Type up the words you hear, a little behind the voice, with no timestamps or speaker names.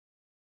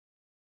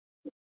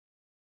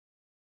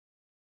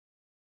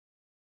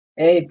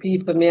Hey,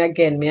 people, me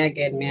again, me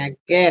again, me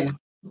again.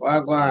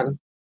 Wagwan.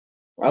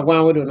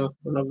 Wagwan, we do no,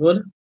 no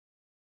good.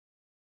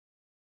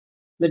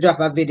 Me drop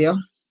a video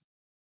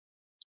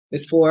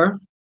before. I'm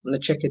gonna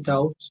check it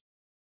out.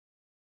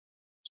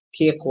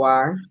 Cake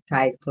war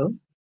title.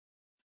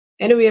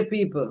 Anyway,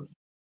 people,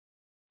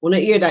 wanna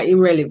hear that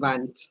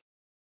irrelevant.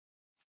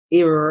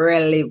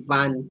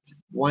 Irrelevant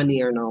 1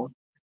 year now.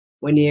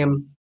 When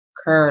name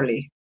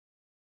Curly.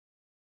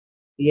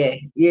 Yeah,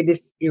 hear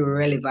this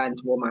irrelevant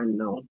woman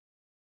now.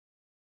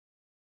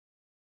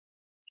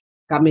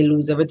 Can me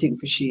lose everything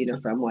for she, you know,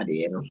 from what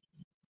you know.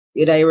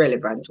 You're that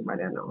irrelevant woman,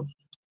 you know.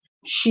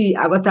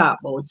 I got talk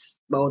about,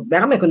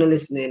 but I'm not gonna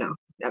listen, you know.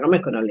 I'm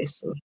not gonna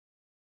listen.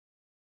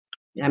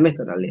 I'm not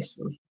gonna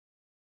listen.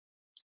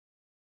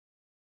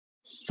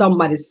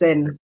 Somebody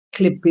send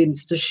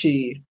clippings to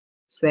she,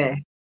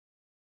 say,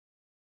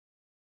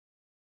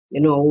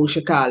 you know, who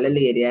she call the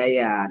lady a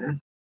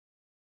yard.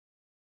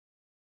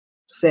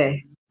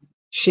 Say,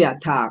 she a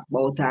talk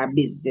about her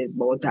business,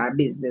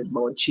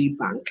 about cheap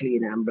and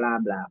clean and blah,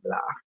 blah, blah.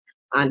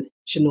 And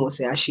she know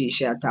say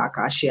she a talk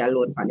or she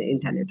alone on the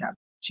internet of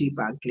cheap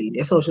and clean.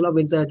 You so she love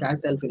insert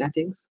herself in a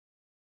things.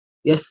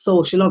 You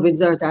so she love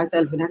insert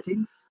herself in a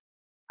things.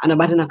 And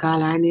nobody no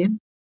call her name.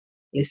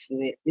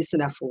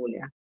 Listen a fool,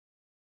 yeah.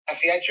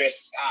 If you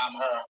address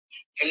her,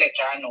 to let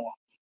her know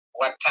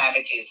what time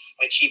it is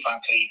with cheap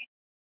and clean.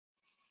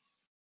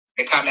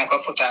 Because I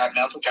could put her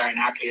in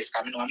her place,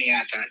 because I know me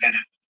at her, then.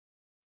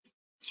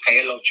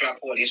 Because you love trap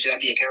all, you should have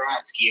bake a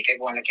rascal, you can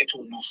go on like a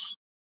too enough.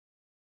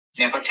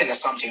 I could tell her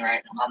something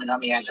right now, I know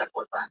me at that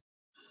pan.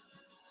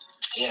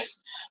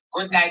 Yes.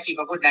 Good night,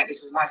 people, good night.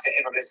 This is Master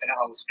Everbless in the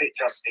house, Split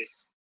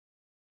Justice.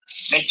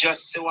 Make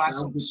just one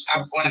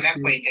of my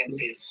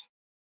acquaintances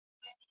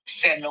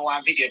send me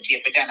one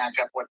videotape with Dana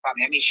drop what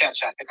family. Me chat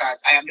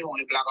because I am the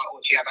only blogger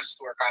out here have a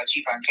store called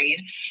Cheap and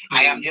Clean.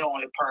 I am the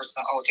only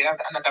person out here,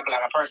 another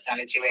blogger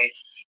personality where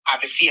I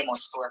have a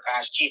famous store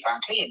called Cheap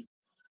and Clean.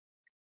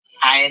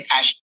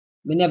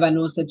 We never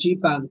know so Cheap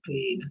and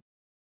Clean.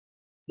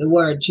 The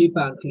word Cheap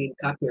and Clean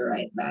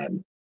copyright by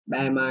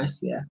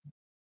Marcia.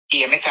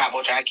 Yeah, me talk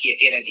about her cake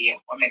the other day.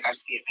 We make a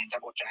statement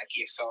about her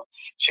cake, so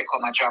she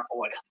come and drop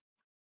order.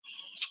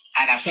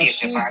 And I face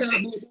the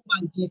person.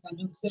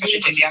 So she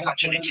take the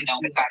opportunity now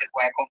because the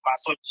boy come back.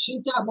 So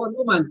she talk about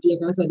woman cake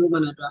and said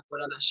woman a drop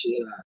order and a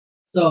share.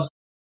 So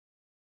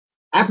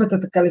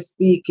hypothetically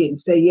speaking,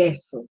 say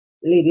yes, so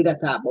lady that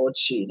talk about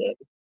she then.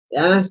 You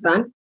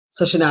understand?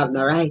 So she don't have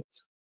no right.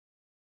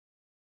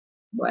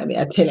 Boy,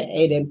 I tell you,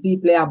 hey, them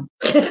people are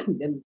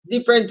them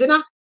different, you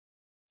know?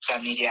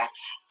 Social media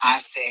and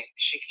say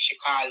she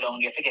called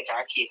down, you forget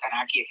her cake and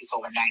her cake is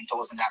over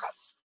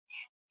 $9,000.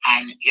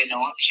 And you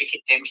know,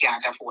 them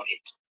can't afford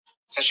it.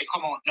 So she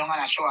come out, no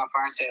man show up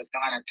for herself, no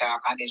man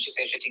talk, and then she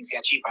says she thinks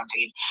you're cheap and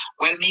clean.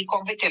 Well, me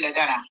come to tell her,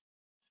 Dana,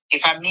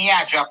 if I'm me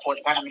a drop out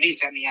pan, I'm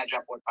least me a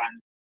drop out pan.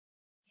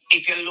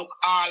 If you look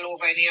all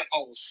over in your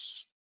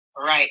house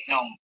right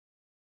now,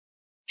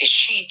 the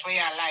sheet where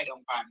you lie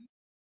down pan,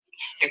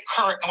 the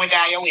curtain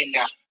where your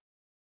window,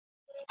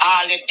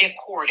 all the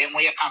decor them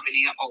where you have in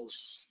your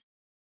house,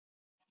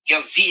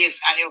 your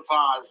vase and your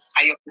vase,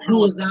 and your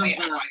clothes where you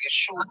have on your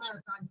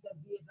shoes,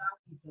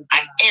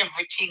 and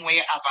everything where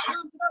you have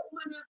on.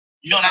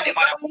 None of them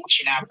are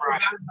Gucci nor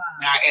Prada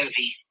nor LV.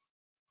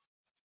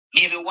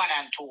 Maybe one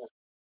and two.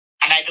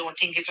 And I don't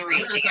think it's a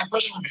real thing. I'm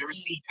going to show me the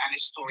receipt and the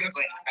story going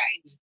to buy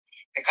it.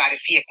 Because the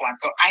fake one.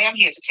 So I am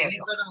here to tell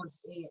you.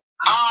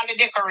 All the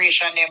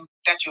decoration them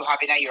that you have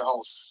in your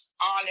house,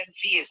 all them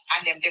vase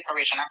and them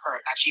decoration are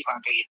curtain are cheap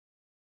and clean.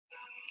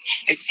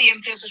 The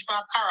same place which for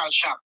a Carol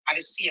shop and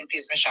the same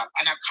place my shop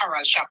and a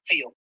Carol shop for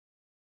you.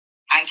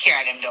 And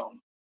carry them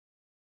down.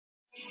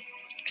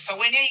 So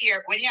when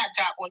you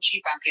talk about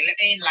cheap and clean, let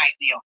me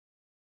enlighten you.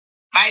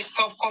 My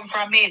stuff come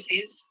from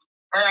Macy's,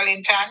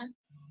 Burlington,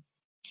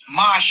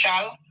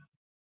 Marshall,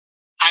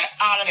 and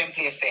all of them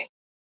places there.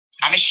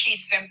 And my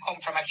sheets them come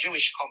from a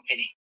Jewish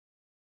company.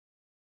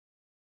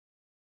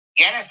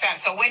 You understand?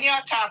 So when you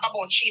talk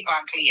about cheap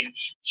and clean,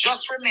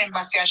 just remember,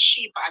 say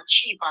cheap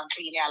and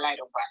clean, you're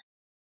light up on.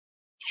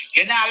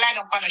 You're not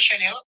light up on a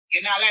Chanel,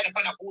 you're not light up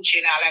on a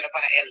Gucci, you're not light up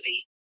on a LV.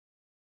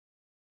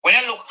 When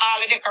you look all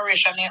the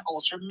decoration in your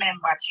house,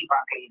 remember cheap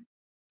and clean.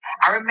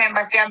 I remember,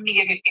 say, I me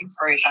get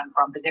inspiration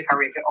from the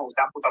decorated house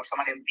and put up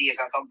some of them vases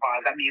and some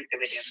bars and me used to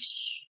with them.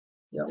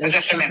 Yeah, so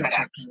just remember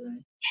that.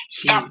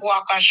 Stop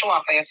walk and show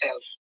up for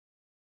yourself.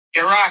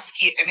 Your Ross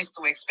cake them is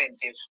too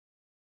expensive.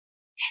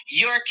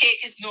 Your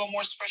cake is no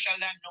more special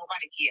than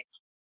nobody cake.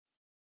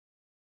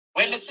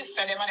 When the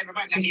sister them and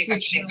everybody make a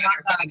cake,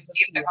 everybody the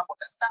same time about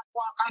stop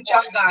walk and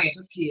show up.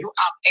 You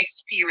have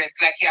experience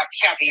like you have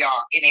caviar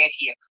in a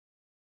cake.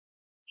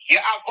 You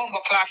have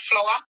bumbo cloth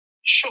flour,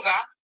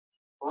 sugar,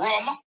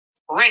 rum,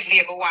 red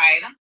label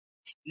wine,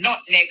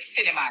 nutmeg,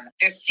 cinnamon.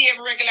 The same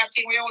regular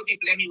thing we old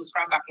people them use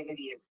from back in the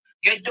days.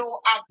 You don't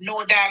have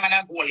no diamond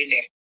and gold in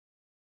there.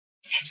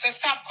 So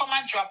stop come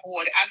and drop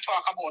word and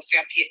talk about say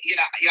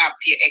you have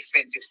pay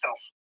expensive stuff.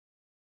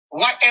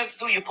 What else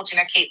do you put in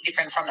a cake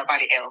different from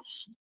nobody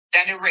else?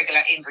 than the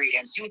regular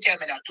ingredients. You tell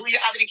me now, do you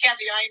have any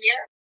caviar in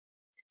there?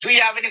 Do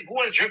you have any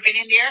gold dripping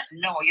in there?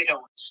 No, you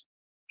don't.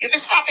 You can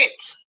stop it.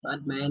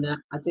 But man,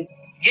 I think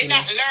you're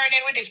not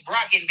learning with this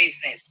bragging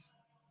business.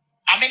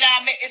 I mean,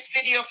 I make this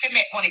video for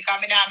make money.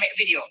 I mean, I make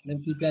video. And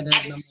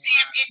the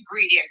same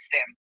ingredients,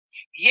 them.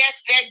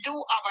 Yes, they do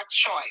have a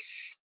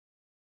choice.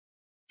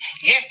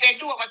 Yes, they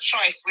do have a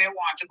choice where you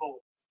want to go.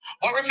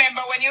 But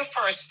remember, when you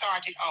first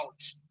started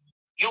out,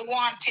 you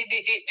wanted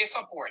the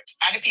support,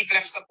 and the people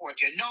that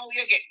support you. Now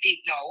you get big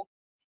now.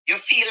 You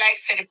feel like,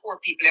 say, the poor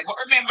people. But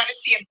remember, the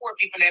same poor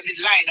people that did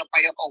line up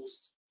by your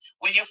house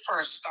when you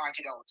first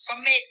started out. So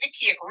make the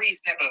cake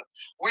reasonable,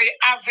 where the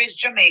average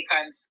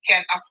Jamaicans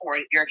can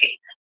afford your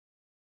cake.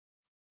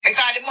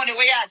 Because the money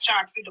where you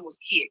charge for those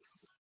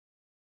cakes.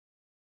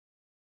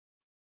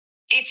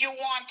 If you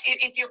want,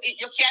 if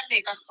you can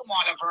make a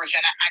smaller version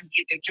and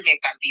give the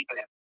Jamaican people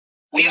them.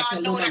 We all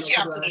know that you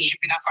have to do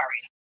shipping a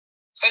foreign.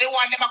 So the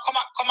one them come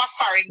a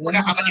foreign would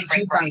have a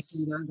different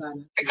price.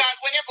 Because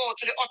when you go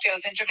to the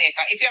hotels in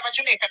Jamaica, if you have a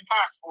Jamaican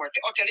passport,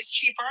 the hotel is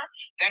cheaper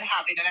than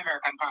having an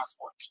American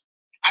passport.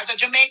 As a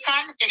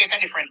Jamaican, you get a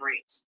different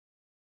rate.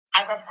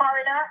 As a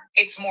foreigner,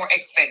 it's more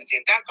expensive.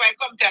 That's why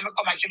sometimes I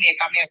come to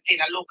Jamaica, I stay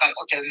in a local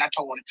hotel in a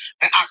town.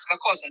 I ask my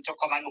cousin to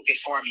come and look it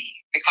for me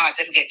because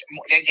they get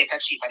a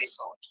cheaper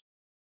discount.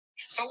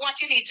 So what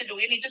you need to do,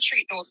 you need to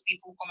treat those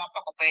people who come and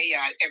pack up a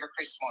yard every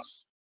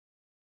Christmas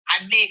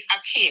and make a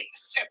cake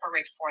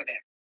separate for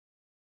them.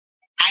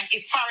 And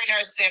if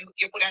foreigners, then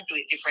you couldn't do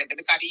it differently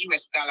because the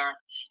US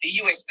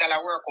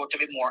dollar work out to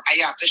be more. And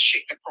you have to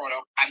ship the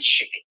product and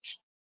ship it.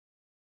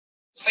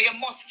 So you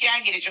must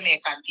can't get the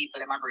Jamaican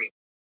people them a break.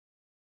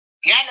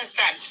 You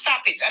understand?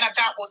 Stop it. And I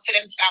talk about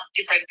them have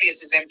different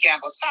places them can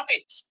go. Stop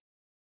it.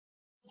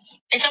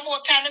 It's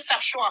about time to stop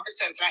showing off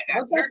yourself like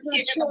that. You're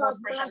the most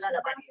special than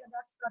everybody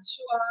else.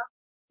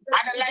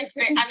 And I like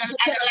say you are at the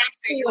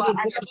you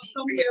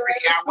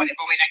want to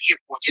go in an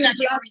airport. You're not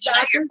even reaching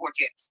an airport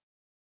yet.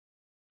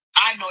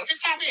 I know if you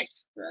stop it.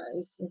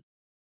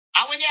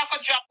 And when you have to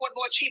drop what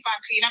more cheap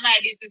and clean, my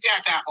business you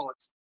are talking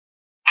about.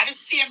 And the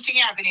same thing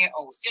you have in your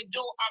house. You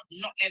don't have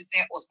nothing else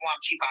in your house more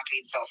cheap and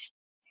clean stuff.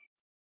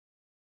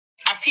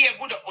 I pay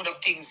good of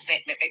things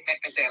make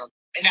myself.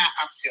 And I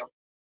ask you.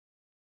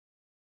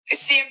 The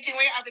same thing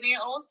we have in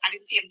your house and the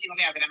same thing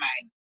we have in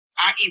mine.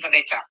 Or even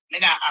better. Me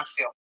not ask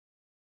you.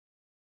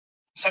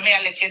 So may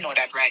I let you know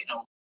that right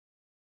now.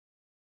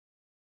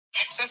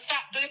 So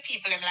stop doing the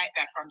people them like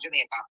that from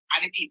Jamaica.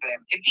 And the people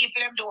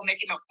them don't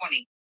make enough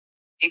money.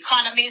 The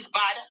economy is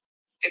bad.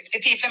 The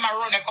people them are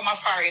running come a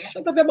foreign.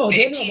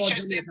 The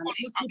teachers, the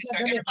police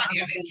officer,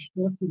 everybody else.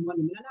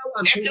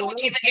 They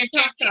don't even get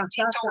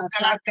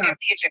 $10,000-$15,000 for their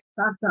paycheck.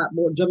 Talk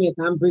about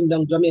Jamaica and bring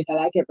down Jamaica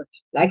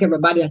like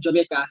everybody at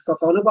Jamaica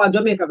suffer. When you go to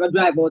Jamaica, go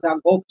drive out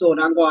and go uptown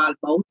and go all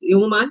about.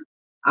 You man?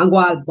 And go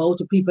all about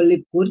to people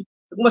live good.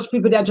 Much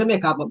people there in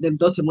Jamaica but them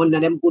dirty money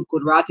and them good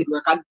rotted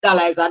work. $1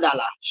 is $1.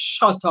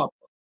 Shut up.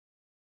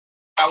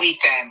 A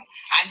week time.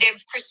 And then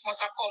Christmas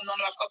a come,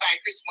 none of us go buy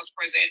Christmas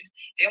present.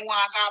 They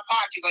want to go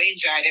party, go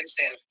enjoy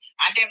themselves.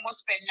 And they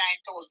must spend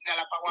 $9,000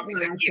 for one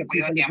piece of cake for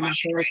your damn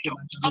machine right now.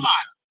 Come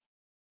on.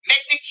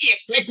 Make the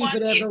cake, make one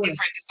cake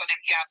different so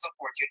they can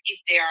support you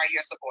if they are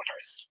your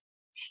supporters.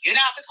 You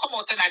don't have to come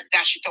out and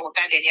dash it out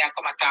and then you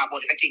come and talk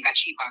about everything that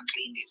cheap and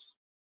clean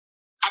this.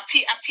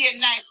 Appear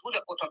nice,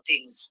 good out of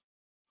things.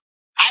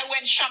 I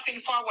went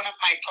shopping for one of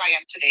my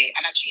clients today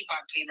and a cheap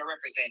and clean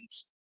represent.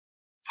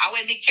 And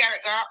when me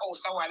carry her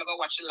house a while ago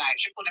watch the live,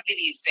 she couldn't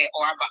believe say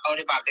or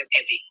the bag them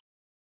heavy.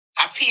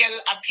 Appear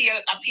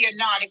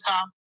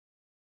Nordica,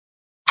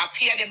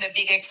 appear them the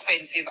big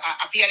expensive,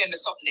 appear them the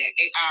something there,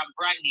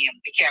 brand name,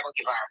 the care will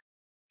give her.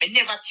 Me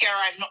never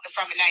carry nothing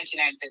from a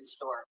 99-cent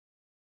store.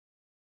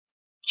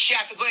 She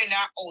had to go in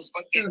her house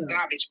but get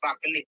garbage back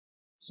to live.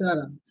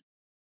 Shut up.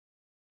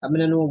 I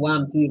mean I know what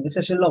I'm doing. She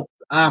said she love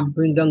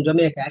bring down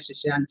Jamaica,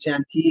 she and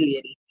tea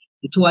lady.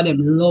 The two of them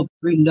love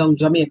bring down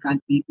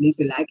Jamaican people. You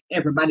see, like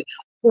everybody,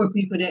 poor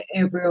people there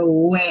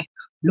everywhere.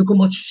 Look how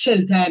much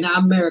shelter in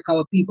America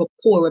where people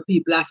poor, where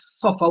people are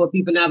suffer, where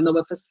people have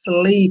nowhere for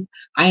sleep.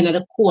 And in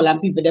the cold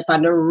and people there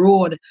on the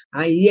road.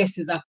 And yes,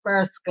 it's a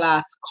first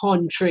class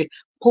country.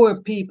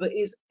 Poor people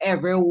is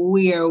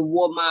everywhere,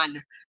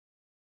 woman.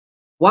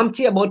 One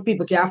thing about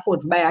people can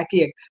afford to buy a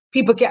cake.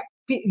 People can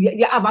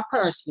you have a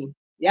person,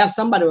 you have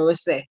somebody who will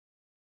say,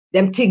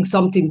 them think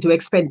something too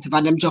expensive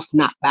and them just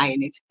not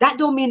buying it. That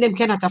don't mean them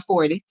cannot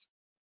afford it.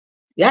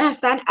 You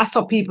understand? As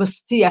some people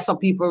stay, as some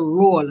people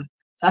roll,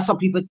 as some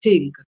people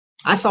think,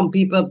 as some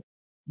people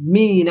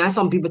mean, as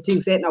some people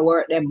think they not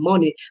worth them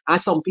money,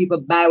 as some people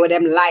buy what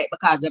them like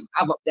because them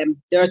have up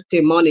them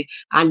dirty money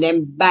and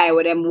them buy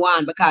what them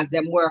want because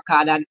them work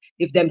hard and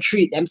if them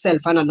treat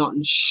themselves and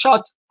nothing.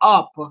 Shut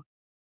up.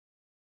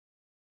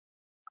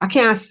 I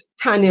can't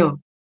stand you,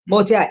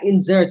 but you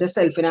insert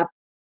yourself in a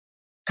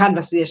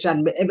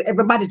conversation.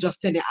 Everybody just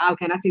saying all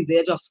kind of things.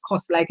 They just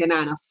cuss like an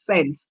no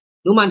sense.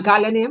 No man call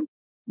your name.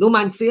 No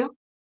man say you.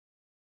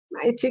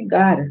 Mighty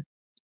God.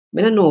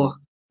 Me no know.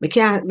 Me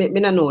can't. Me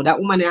no know. That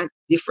woman is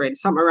different.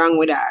 Something wrong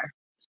with her.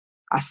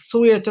 I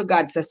swear to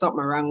God, say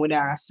something wrong with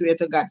her. I swear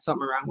to God,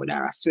 something wrong with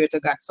her. I swear to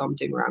God,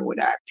 something wrong with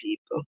her,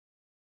 people.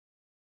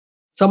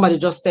 Somebody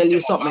just tell you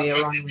something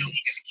you're wrong with it.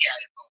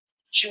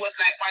 She was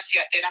like, Marcia,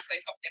 then I say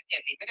something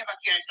heavy. I never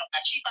carried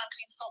nothing. Cheap and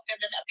clean stuff,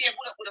 them appear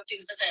good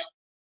things myself.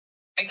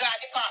 I got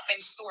department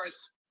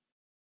stores.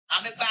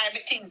 I'm buy my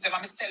things, them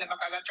I'm selling them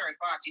because I'm third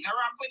party. Now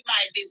I'm with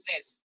my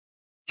business.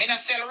 I don't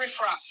sell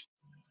riffraff.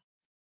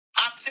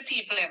 Ask the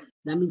people them.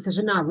 That means I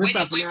should not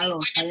riffraff in our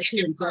house. I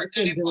think so. The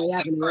things we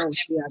have in the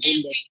house, we have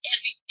in there.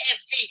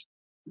 Heavy,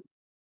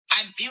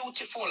 and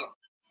beautiful.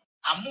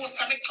 And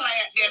most of the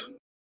client them,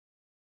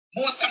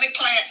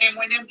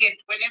 when them get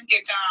their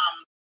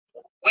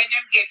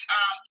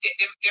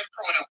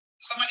product,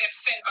 some of them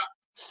send back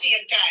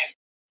same time.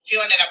 Few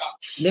hundred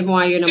bucks. They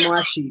want you no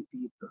more sheep,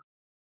 people.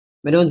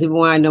 I don't even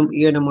want to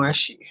hear no more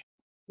sheep.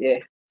 Yeah.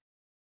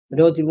 I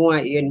don't even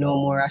want to hear no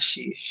more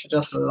sheep. She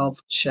just love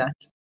chat.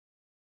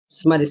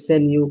 Somebody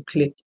send you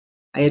clip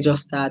and you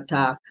just start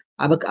talk.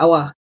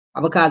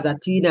 Because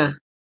of Tina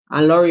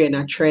and Laurie in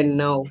a trend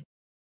now.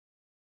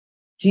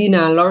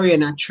 Tina and Laurie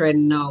in a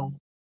trend now.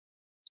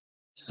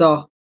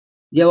 So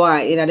you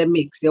want in the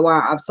mix, you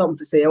want to have something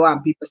to say, you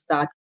want people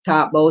start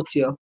talk about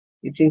you.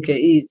 You think you're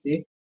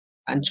easy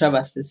and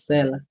Travis is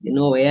sell. You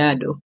know what you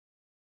do.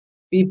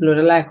 People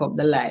who like up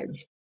the live.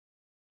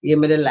 Give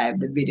me the live,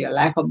 the video.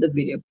 Like up the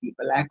video,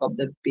 people. Like up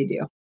the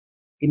video.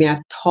 Give me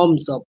a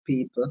thumbs up,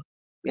 people.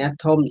 Give me a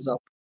thumbs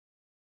up.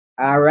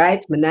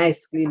 Alright, my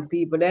nice clean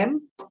people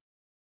them.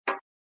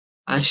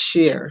 And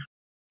share.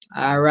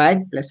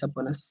 Alright, bless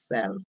upon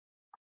yourself.